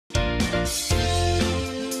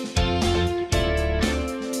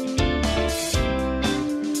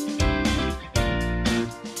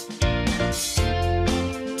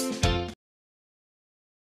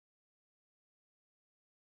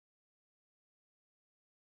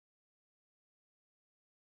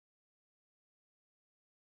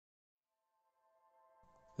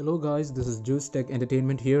Hello guys, this is Juice Tech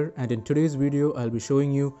Entertainment here, and in today's video I'll be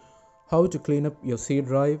showing you how to clean up your C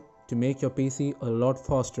drive to make your PC a lot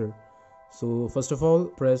faster. So first of all,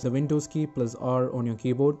 press the Windows key plus R on your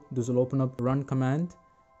keyboard. This will open up run command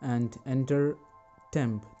and enter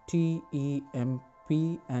temp TEMP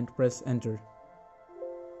and press enter.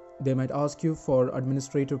 They might ask you for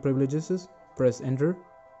administrative privileges. Press enter.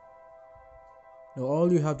 Now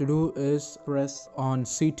all you have to do is press on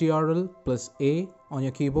Ctrl plus A on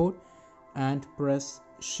your keyboard and press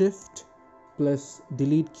Shift plus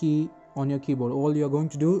delete key on your keyboard. All you are going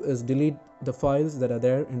to do is delete the files that are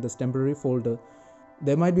there in this temporary folder.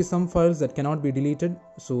 There might be some files that cannot be deleted,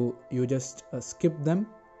 so you just skip them.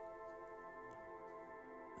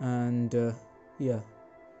 And yeah,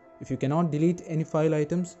 if you cannot delete any file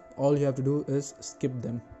items, all you have to do is skip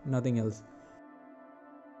them, nothing else.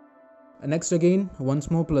 Next again,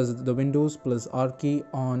 once more plus the Windows plus R key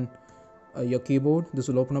on your keyboard. This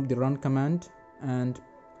will open up the run command and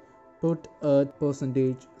put a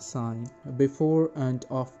 %sign before and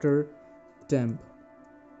after temp.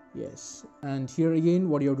 Yes, and here again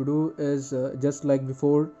what you have to do is just like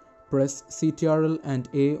before, press Ctrl and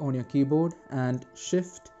A on your keyboard and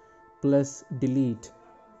Shift plus delete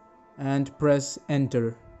and press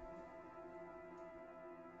enter.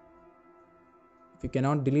 If you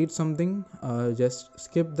cannot delete something, just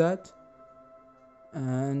skip that,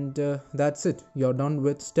 and that's it. You're done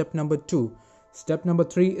with step number 2. Step number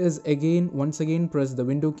 3 is once again press the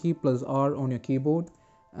Windows key plus R on your keyboard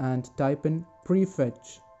and type in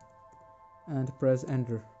prefetch and press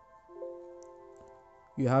enter.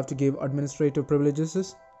 You have to give administrative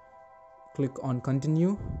privileges. Click on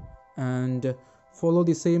continue and follow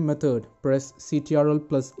the same method. Press Ctrl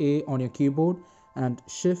plus A on your keyboard and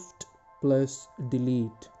Shift plus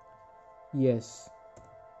delete. Yes,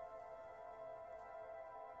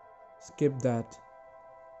 skip that.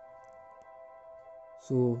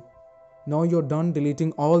 So now you're done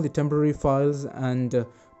deleting all the temporary files and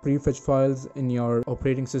prefetch files in your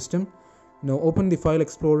operating system. Now open the file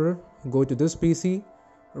explorer, go to this PC,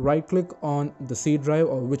 right click on the C drive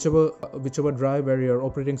or whichever drive where your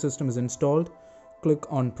operating system is installed.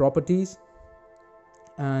 Click on properties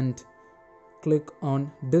and click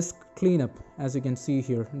on disk cleanup. As you can see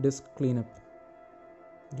here, disk cleanup.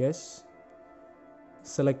 Yes,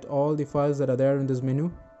 select all the files that are there in this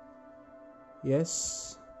menu.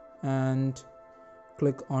 Yes, and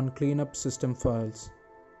click on cleanup system files.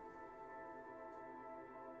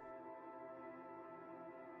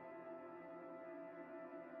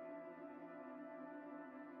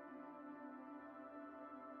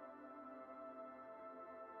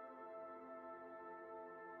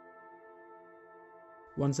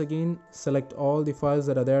 Once again, select all the files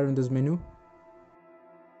that are there in this menu.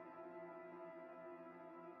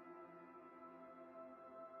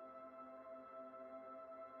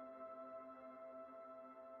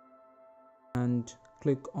 And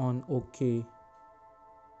click on OK.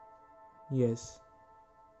 Yes.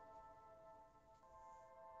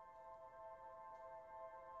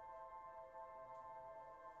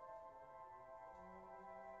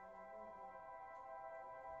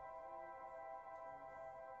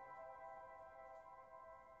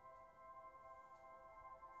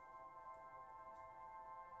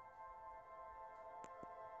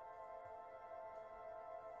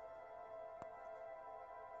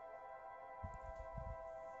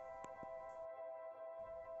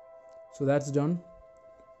 So that's done.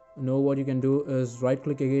 Now what you can do is right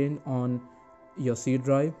click again on your C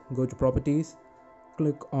drive, go to properties,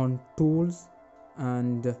 click on tools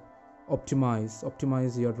and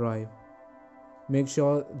optimize your drive. Make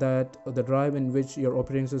sure that the drive in which your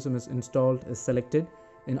operating system is installed is selected.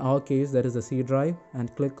 In our case that is the C drive,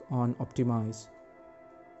 and click on optimize.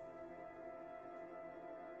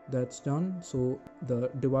 That's done. So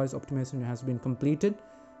the device optimization has been completed.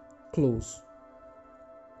 Close.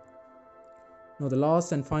 Now the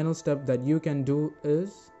last and final step that you can do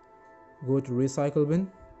is go to recycle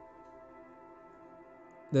bin.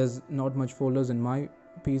 There's not much folders in my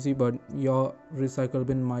PC, but your recycle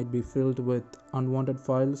bin might be filled with unwanted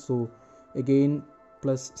files. So again,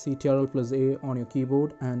 plus Ctrl plus A on your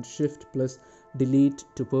keyboard and Shift plus delete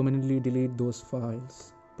to permanently delete those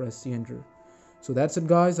files. Press the enter. So that's it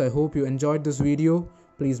guys. I hope you enjoyed this video.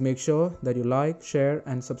 Please make sure that you like, share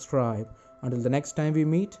and subscribe. Until the next time we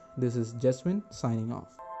meet, this is 𝐁𝐿 signing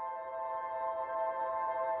off.